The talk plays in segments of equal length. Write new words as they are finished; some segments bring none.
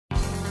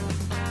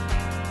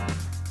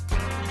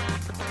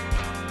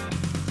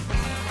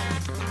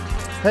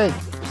Hey,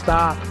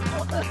 stop.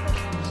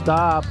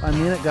 Stop. I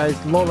mean it,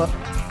 guys. Lola,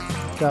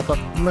 step up.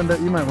 Linda,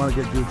 you might want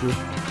to get Jude.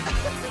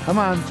 Come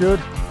on, Jude.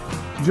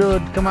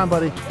 Jude, come on,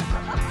 buddy.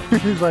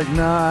 He's like,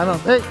 nah, I don't.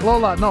 Hey,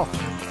 Lola, no.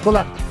 Go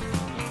left.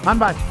 On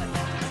by.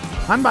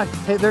 On by.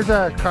 Hey, there's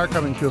a car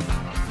coming too.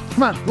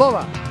 Come on,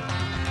 Lola.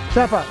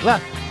 Step up.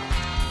 Left.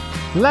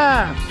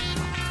 Left.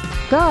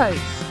 Guys.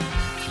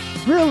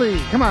 Really?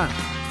 Come on.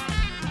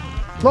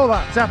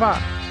 Lola, step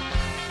up.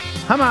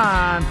 Come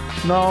on.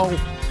 No.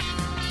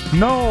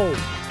 No.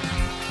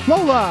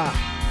 Lola.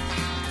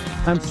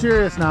 I'm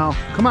serious now.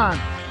 Come on.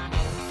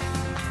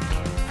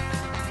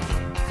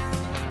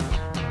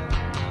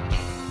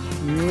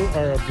 You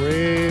are a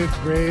brave,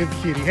 brave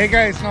kitty. Hey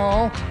guys,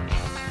 no.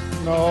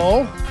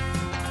 No.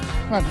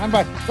 Come on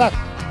by.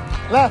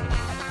 Left. Left.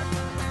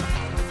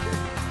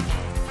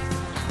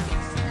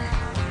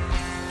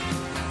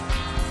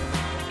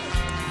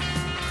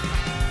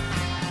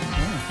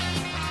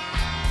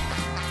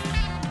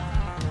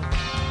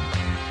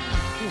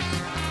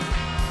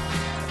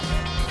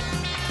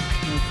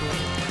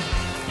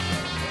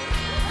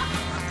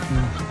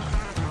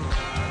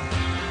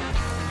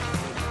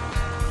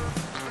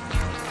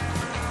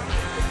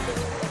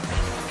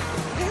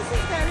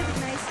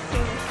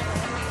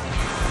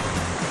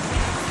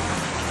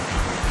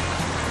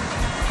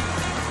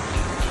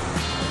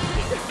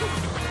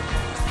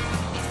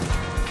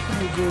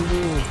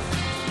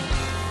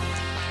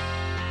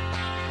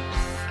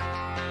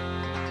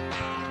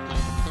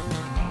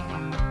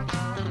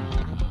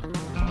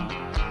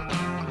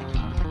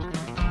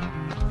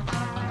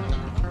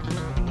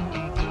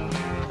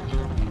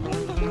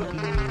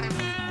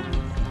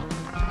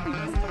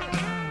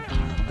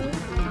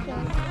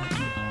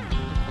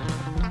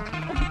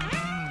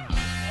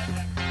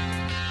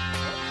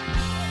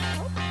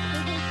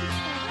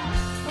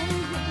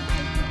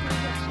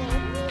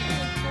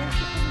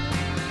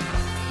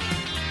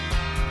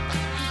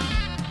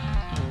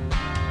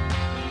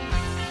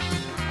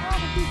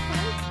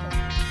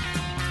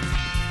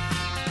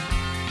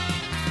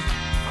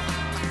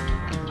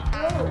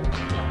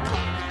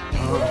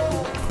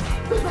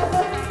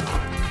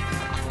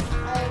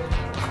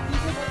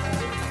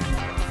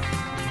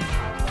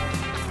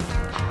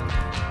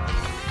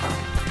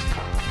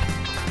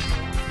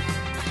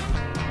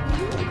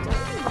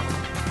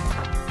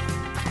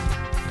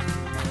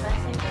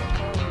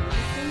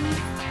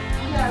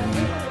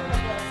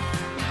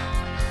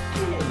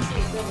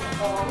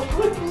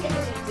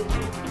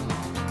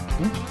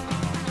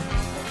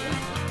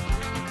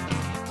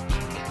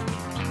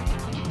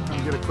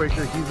 Get a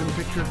Quaker heathen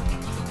picture.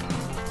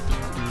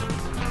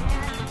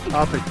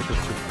 I'll take the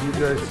picture. You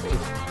guys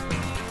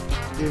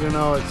just, even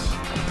though it's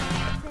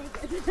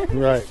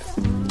right.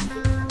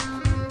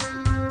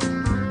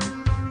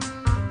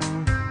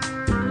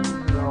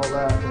 All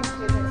that.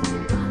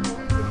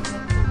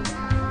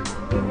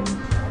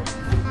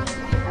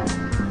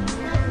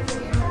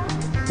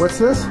 What's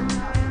this?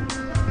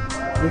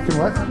 We can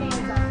what?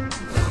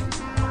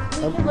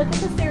 We can look at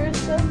the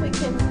stereoscope. We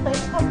can play a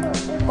couple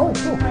of it. Oh,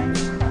 cool.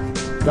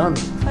 Done.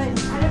 But I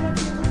don't know if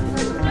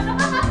you're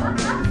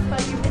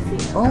but you're missing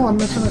it. Oh, I'm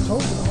missing a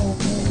token. Oh,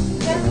 okay. You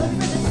gotta look for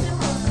the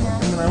symbols now.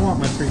 I mean, I want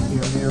my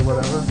 3PME or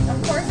whatever. Of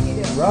course you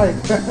do. Right.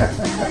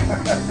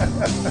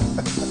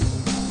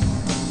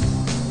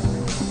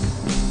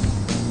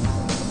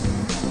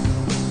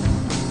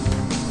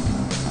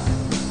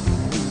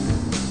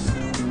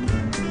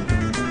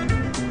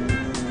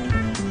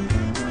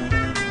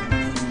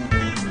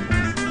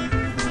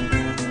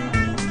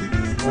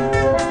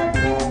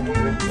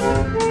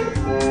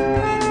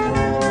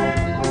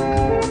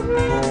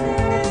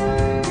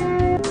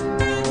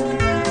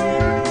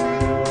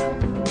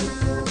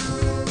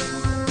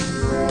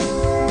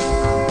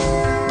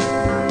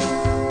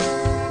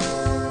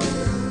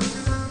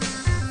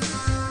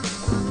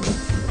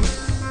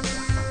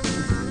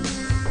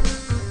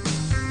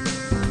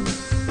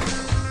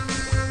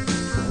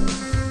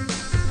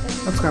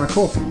 That's kind of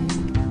cool.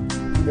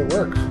 It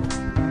works.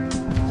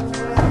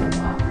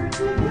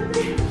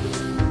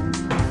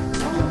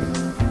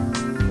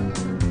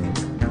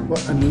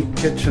 What a neat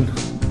kitchen.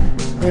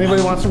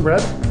 Anybody want some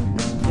bread?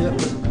 Yeah,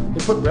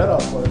 they put bread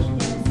out for us.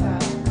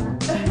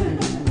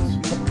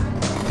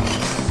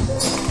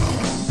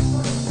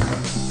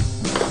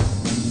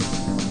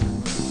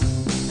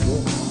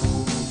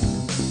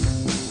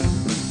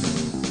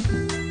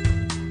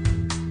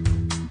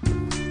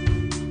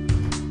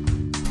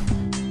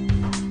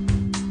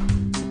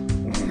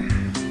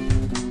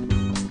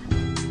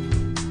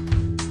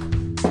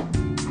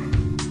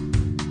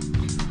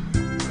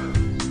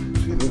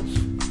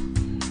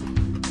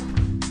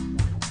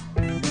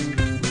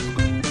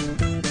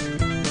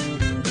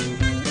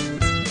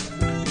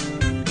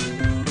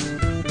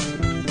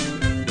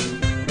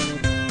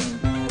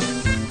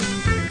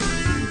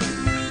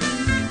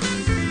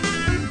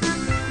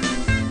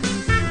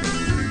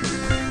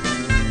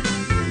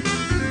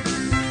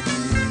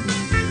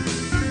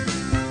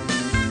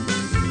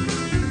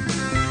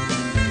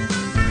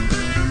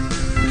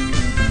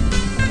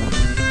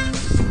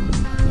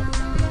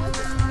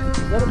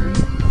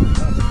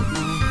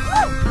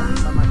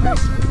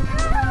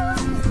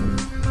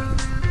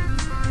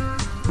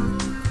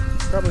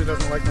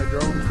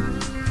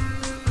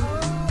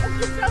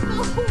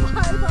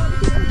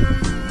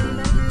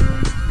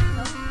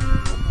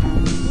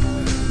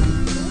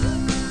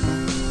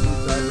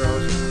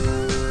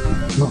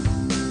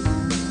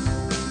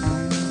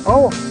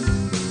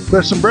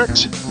 There's some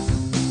bricks.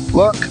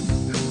 Look,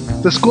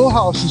 the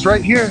schoolhouse is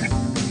right here.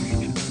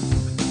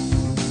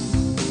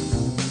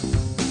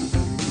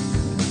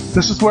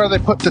 This is where they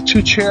put the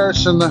 2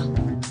 chairs and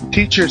the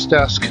teacher's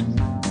desk.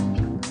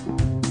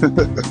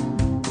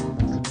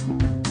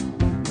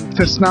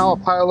 It's now a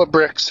pile of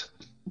bricks.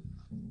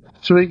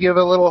 Should we give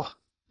a little,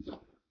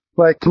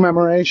 like,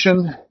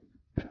 commemoration?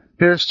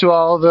 Here's to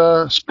all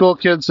the school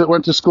kids that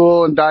went to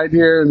school and died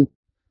here and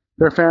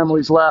their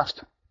families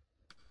left.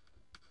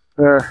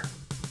 There.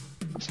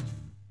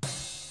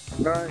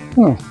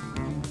 Oh.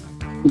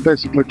 It's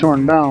basically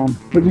torn down.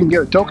 But you can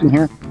get a token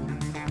here.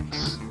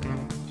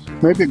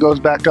 Maybe it goes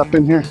back up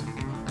in here.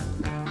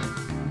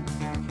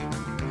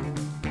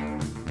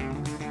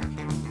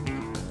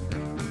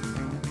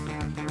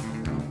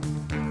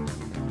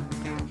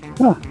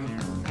 Huh.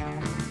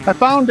 I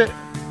found it.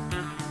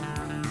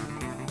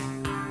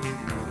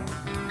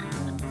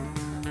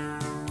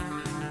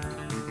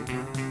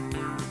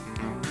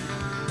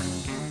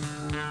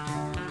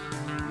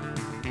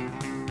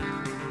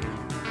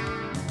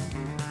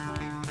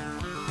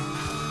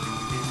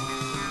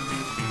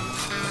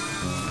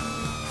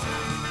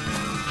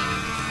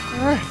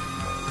 All right.